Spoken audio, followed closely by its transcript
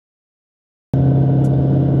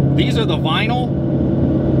These are the vinyl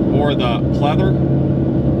or the pleather.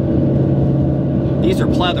 These are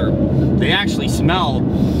pleather. They actually smell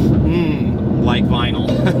like vinyl.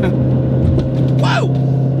 Whoa!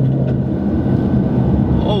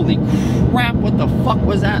 Holy crap, what the fuck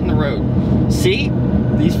was that in the road? See?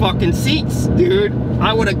 These fucking seats, dude.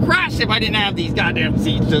 I would have crashed if I didn't have these goddamn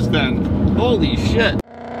seats just then. Holy shit.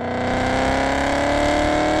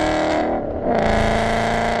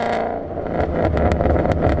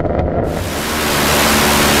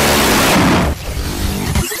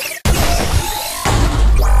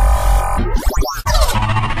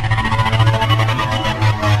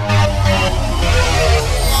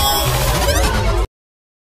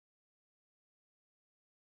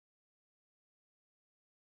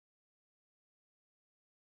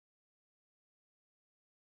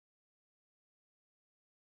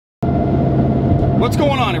 What's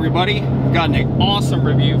going on, everybody? Got an awesome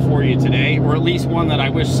review for you today, or at least one that I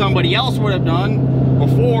wish somebody else would have done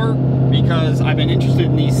before, because I've been interested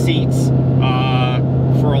in these seats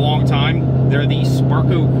for a long time. They're the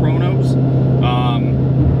Sparco Chronos,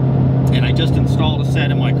 and I just installed a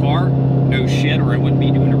set in my car. No shit, or I wouldn't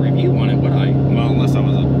be doing a review on it, would I? Well, unless I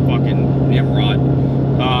was a fucking Nimrod.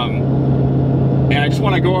 And I just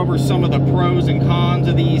want to go over some of the pros and cons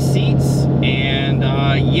of these seats, and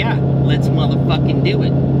yeah, let's motherfucking do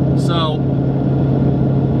it. So,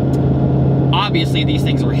 obviously these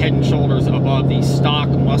things are head and shoulders above the stock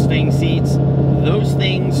Mustang seats. Those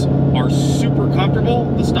things are super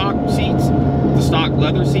comfortable, the stock seats, the stock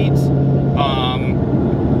leather seats,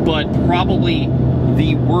 but probably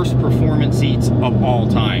the worst performance seats of all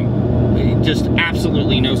time. Just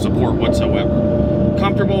absolutely no support whatsoever.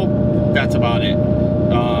 Comfortable, that's about it.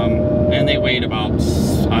 And they weighed about,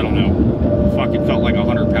 I don't know, fucking felt like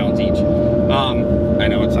 100 pounds each. I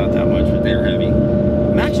know it's not that much, but they're heavy.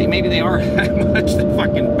 Actually, maybe they are that much. The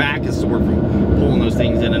fucking back is sore from pulling those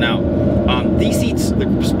things in and out. These seats, the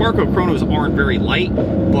Sparco Chronos, aren't very light,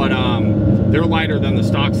 but they're lighter than the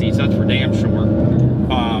stock seats, that's for damn sure.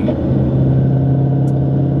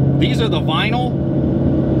 These are the vinyl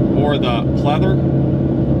or the pleather.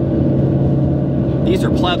 These are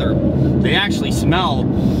pleather. They actually smell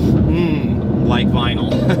like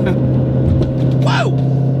vinyl. Whoa!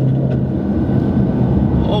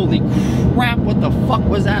 Holy crap, what the fuck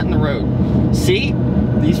was that in the road? See?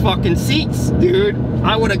 These fucking seats, dude.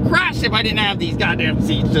 I would have crashed if I didn't have these goddamn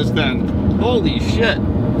seats just then. Holy shit.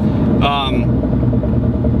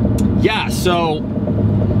 Yeah, so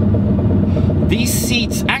these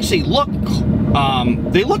seats actually look,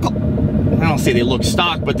 they look, I don't say they look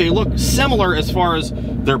stock, but they look similar as far as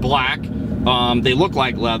they're black. They look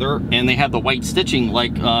like leather, and they have the white stitching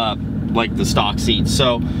like the stock seats.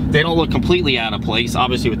 So they don't look completely out of place.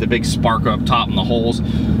 Obviously with the big Sparco up top and the holes,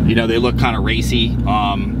 you know, they look kind of racy.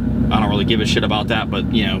 I don't really give a shit about that,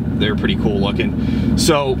 but you know, they're pretty cool looking.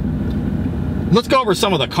 So let's go over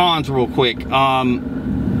some of the cons real quick.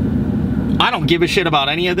 I don't give a shit about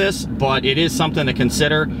any of this, but it is something to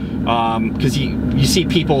consider, because you see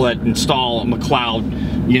people that install a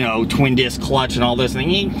McLeod, you know, twin disc clutch and all this,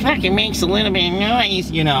 and it fucking makes a little bit of noise,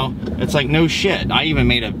 you know. It's like, no shit. I even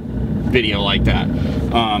made a video like that.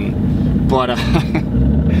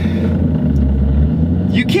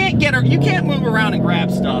 You can't move around and grab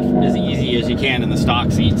stuff as easy as you can in the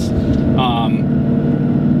stock seats.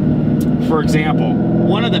 For example,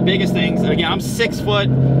 one of the biggest things, again, I'm 6 foot,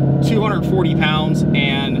 240 pounds,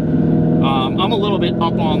 and I'm a little bit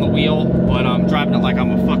up on the wheel, but I'm driving it like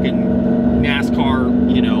I'm a fucking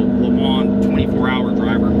NASCAR, you know, Le Mans 24-hour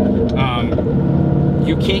driver.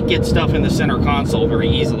 You can't get stuff in the center console very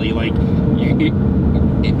easily. Like,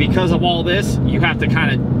 because of all this, you have to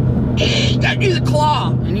kind of, you gotta do the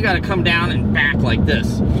claw, and you gotta come down and back like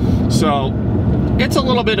this. So it's a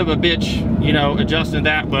little bit of a bitch, you know, adjusting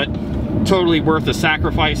that, but totally worth the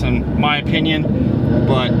sacrifice in my opinion.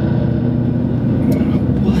 But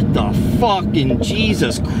what the fucking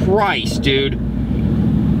Jesus Christ, dude.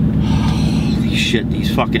 Holy shit,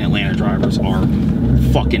 these fucking Atlanta drivers are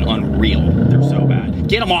fucking unreal. They're so bad.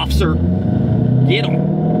 Get them, officer. Get them.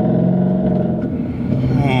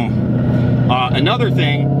 Another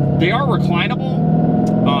thing, they are reclinable,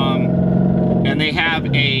 and they have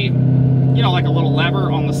a, you know, like a little lever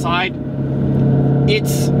on the side.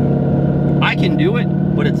 I can do it,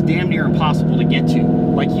 but it's damn near impossible to get to.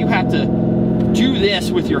 Like, you have to do this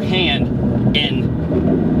with your hand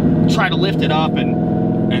and try to lift it up,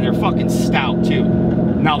 and they're fucking stout too.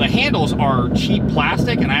 Now the handles are cheap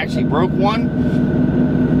plastic, and I actually broke one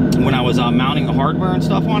when I was mounting the hardware and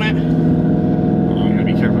stuff on it. Oh, I'm gonna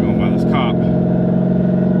be careful going by this cop.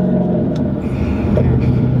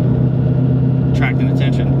 Attracting attention.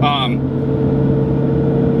 attention.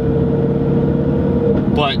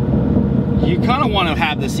 But you kind of want to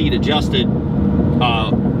have the seat adjusted.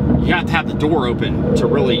 You have to have the door open to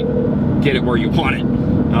really get it where you want it.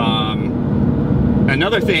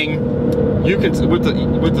 Another thing, you can with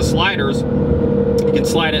the sliders, you can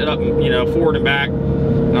slide it up, you know, forward and back.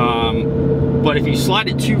 But if you slide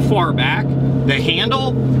it too far back, the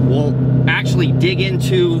handle will actually dig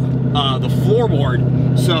into the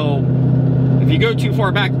floorboard. So if you go too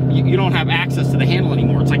far back, you don't have access to the handle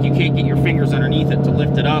anymore. It's like you can't get your fingers underneath it to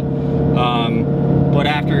lift it up. But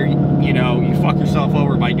after, you know, you fuck yourself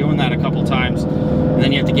over by doing that a couple times, and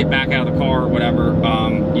then you have to get back out of the car or whatever,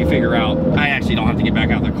 you figure out, I actually don't have to get back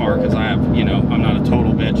out of the car because I have, you know, I'm not a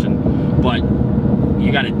total bitch, but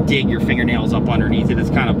you got to dig your fingernails up underneath it. It's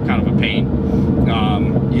kind of a pain.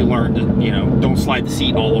 You learn to, you know, don't slide the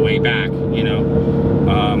seat all the way back, you know.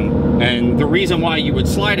 And the reason why you would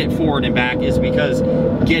slide it forward and back is because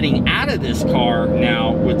getting out of this car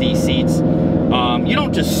now with these seats, you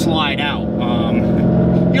don't just slide out.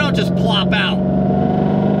 You don't just plop out.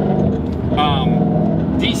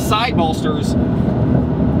 These side bolsters,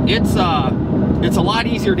 it's a lot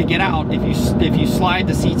easier to get out if you slide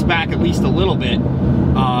the seats back at least a little bit.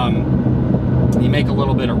 You make a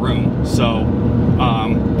little bit of room. So,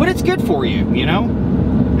 but it's good for you, you know.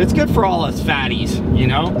 It's good for all us fatties, you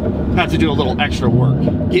know. Have to do a little extra work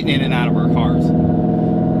getting in and out of our cars.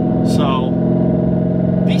 So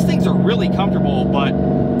these things are really comfortable, but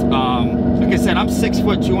like I said, I'm 6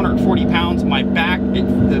 foot, 240 pounds. My back,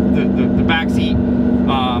 the back seat,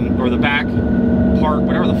 or the back part,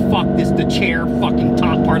 whatever the fuck the chair, fucking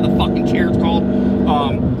top part of the fucking chair is called,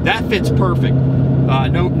 that fits perfect.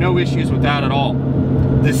 No issues with that at all.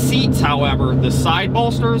 The seats, however, the side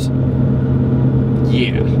bolsters,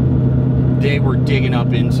 yeah, they were digging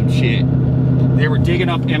up in some shit. They were digging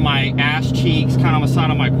up in my ass cheeks, kind of on the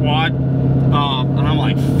side of my quad, and I'm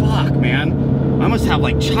like, fuck, man, I must have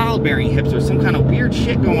like childbearing hips or some kind of weird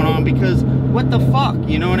shit going on, because what the fuck,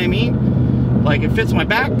 you know what I mean? Like, it fits my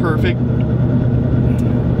back perfect.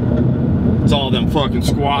 It's all them fucking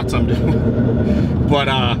squats I'm doing. But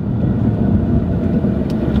I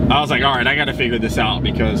was like, all right, I gotta figure this out,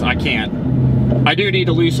 because I can't. I do need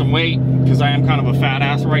to lose some weight because I am kind of a fat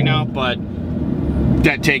ass right now, but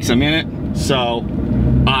that takes a minute. So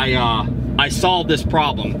I solved this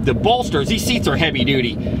problem. The bolsters, these seats are heavy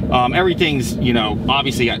duty. Everything's, you know,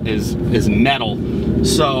 obviously is metal.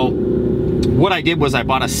 So what I did was I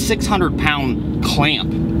bought a 600-pound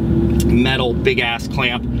clamp, metal big ass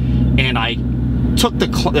clamp, and I took the,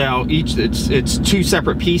 it's two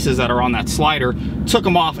separate pieces that are on that slider, took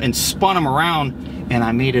them off and spun them around, and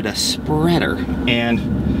I made it a spreader.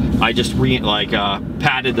 And I just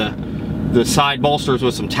padded the side bolsters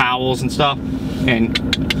with some towels and stuff,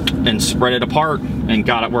 and spread it apart and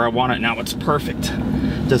got it where I want it. Now it's perfect.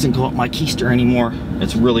 Doesn't go up my keister anymore.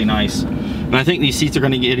 It's really nice. And I think these seats are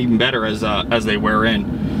going to get even better as they wear in.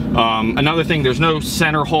 Another thing, there's no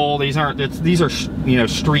center hole. These are, you know,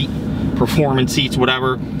 street performance seats,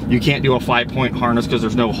 whatever. You can't do a 5-point harness because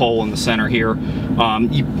there's no hole in the center here.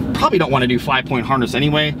 You probably don't want to do 5-point harness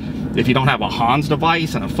anyway if you don't have a Hans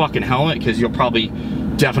device and a fucking helmet, because you'll probably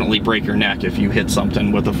definitely break your neck if you hit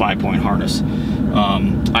something with a 5-point harness.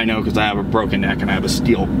 I know, because I have a broken neck and I have a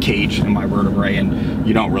steel cage in my vertebrae, and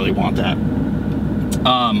you don't really want that.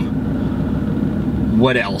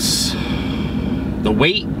 What else? The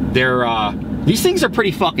weight, these things are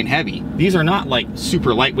pretty fucking heavy. These are not like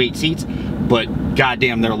super lightweight seats, but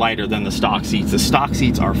goddamn, they're lighter than the stock seats. The stock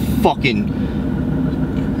seats are fucking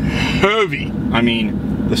heavy. I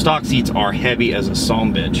mean, the stock seats are heavy as a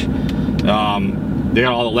sumbitch. They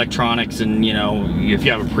got all the electronics, and, you know, if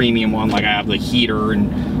you have a premium one, like I have the heater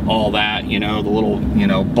and all that, you know, the little, you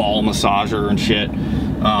know, ball massager and shit.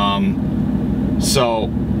 So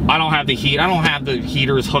I don't have the heat. I don't have the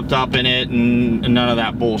heaters hooked up in it and none of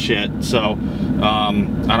that bullshit. So I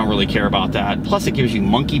don't really care about that. Plus, it gives you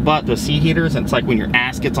monkey butt, the seat heaters. And it's like when your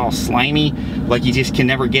ass gets all slimy, like you just can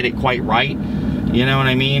never get it quite right. You know what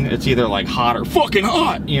I mean? It's either like hot or fucking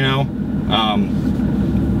hot, you know?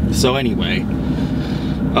 So anyway,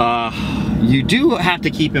 you do have to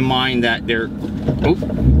keep in mind that they're, oh,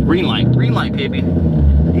 green light, baby.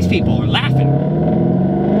 These people are laughing.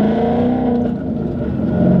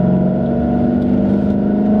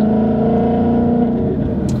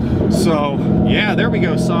 So, yeah, there we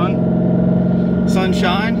go, sunshine.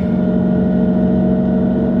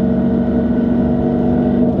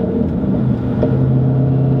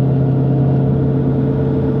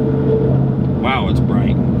 Wow, it's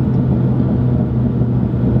bright.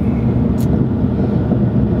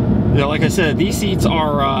 Yeah, like I said, these seats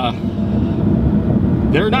are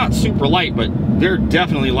they're not super light, but they're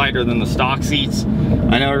definitely lighter than the stock seats.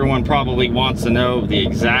 I know everyone probably wants to know the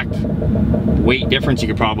exact weight difference. You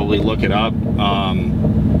could probably look it up.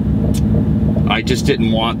 I just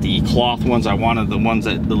didn't want the cloth ones. I wanted the ones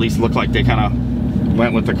that at least looked like they kind of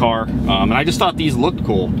went with the car. And I just thought these looked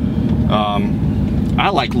cool. I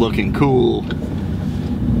like looking cool.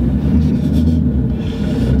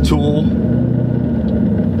 Tool.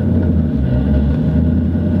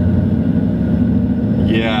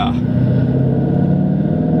 Yeah.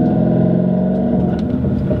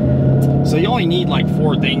 So you only need like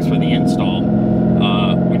 4 things for the install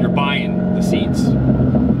when you're buying the seats.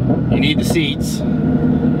 You need the seats.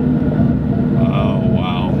 Oh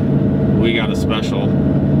wow, we got a special.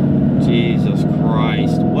 Jesus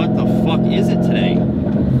Christ, what the fuck is it today?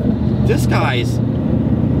 This guy's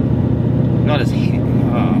got his hand.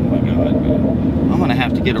 Oh my god, I'm gonna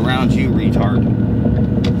have to get around you, retard.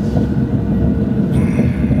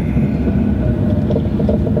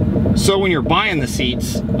 So when you're buying the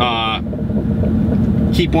seats,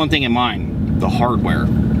 keep one thing in mind: the hardware.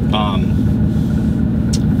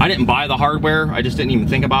 I didn't buy the hardware. I just didn't even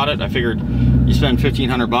think about it. I figured you spend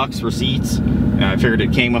 1,500 bucks for seats. And I figured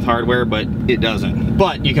it came with hardware, but it doesn't.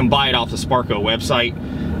 But you can buy it off the Sparco website.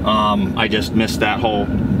 I just missed that whole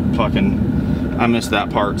fucking, I missed that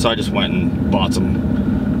part. So I just went and bought some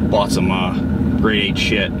grade 8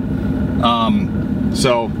 shit.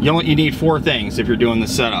 So you need 4 things if you're doing the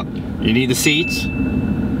setup. You need the seats,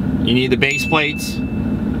 you need the base plates,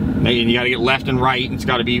 and you gotta get left and right. It's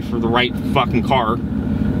gotta be for the right fucking car.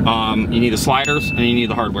 You need the sliders and you need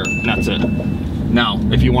the hardware, and that's it. Now,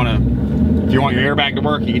 if you want your airbag to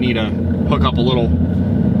work, you need to hook up a little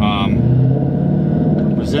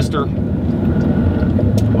resistor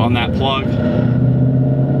on that plug.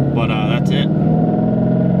 But that's it.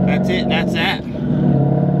 That's it, and that's that.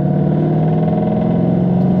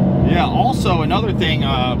 Yeah, also another thing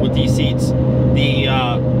with these seats, the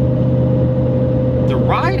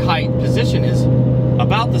ride height position is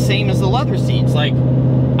about the same as the leather seats. Like,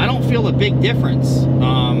 I don't feel a big difference.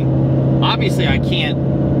 Obviously I can't,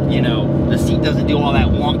 you know, the seat doesn't do all that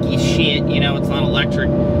wonky shit, you know, it's not electric.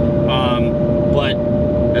 But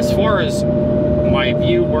as far as my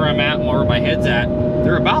view, where I'm at and where my head's at,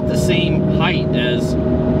 they're about the same height as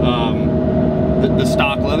the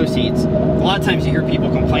stock leather seats. A lot of times you hear people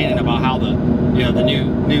complaining about how the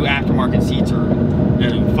new aftermarket seats are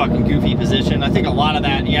in a fucking goofy position. I think a lot of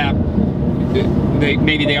that, yeah,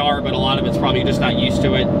 maybe they are, but a lot of it's probably just not used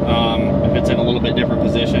to it. If it's in a little bit different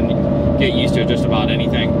position, you get used to just about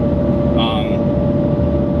anything.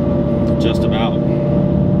 Just about.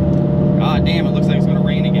 God damn, it looks like it's gonna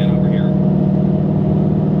rain again over here.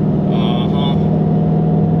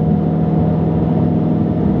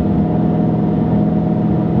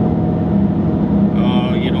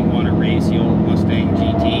 Oh, you don't want to race the old Mustang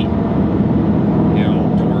GT. You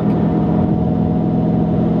old dork.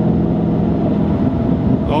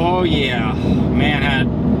 Oh yeah, man, had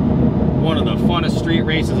one of the funnest street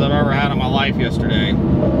races I've ever had in my life yesterday.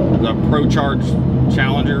 The Supercharged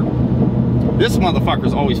Challenger. This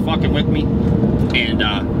motherfucker's always fucking with me, and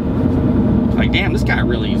like, damn, this guy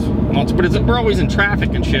really is. But we're always in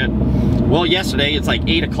traffic and shit. Well, yesterday it's like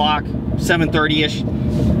 8 o'clock, 7:30ish,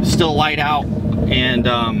 still light out, and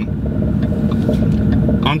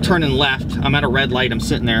I'm turning left. I'm at a red light. I'm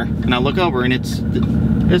sitting there, and I look over, and it's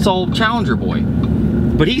old Challenger boy,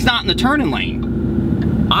 but he's not in the turning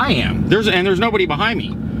lane. I am. There's nobody behind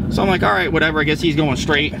me, so I'm like, all right, whatever. I guess he's going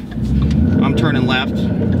straight. I'm turning left.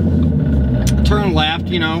 Turn left,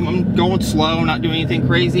 you know, I'm going slow, not doing anything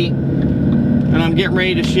crazy, and I'm getting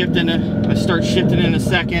ready to shift I start shifting in a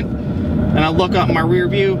second, and I look up in my rear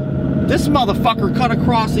view. This motherfucker cut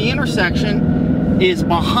across the intersection, is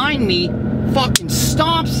behind me, fucking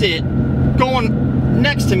stomps it, going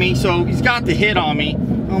next to me, so he's got the hit on me.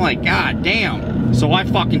 I'm like, god damn. So I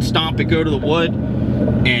fucking stomp it, go to the wood,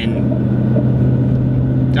 and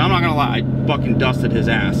I'm not gonna lie, I fucking dusted his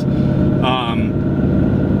ass.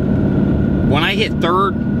 When I hit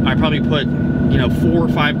third, I probably put, you know, 4 or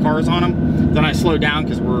 5 cars on him. Then I slowed down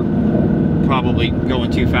because we're probably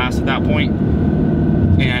going too fast at that point.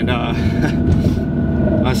 And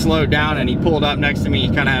I slowed down, and he pulled up next to me. He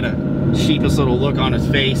kind of had a sheepish little look on his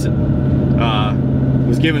face, and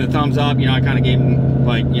was giving a thumbs up. You know, I kind of gave him,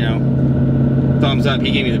 like, you know, thumbs up.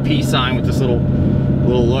 He gave me the peace sign with this little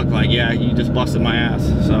look, like, yeah, you just busted my ass.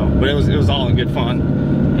 So, but it was all in good fun,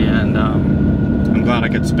 and I'm glad I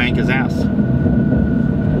could spank his ass.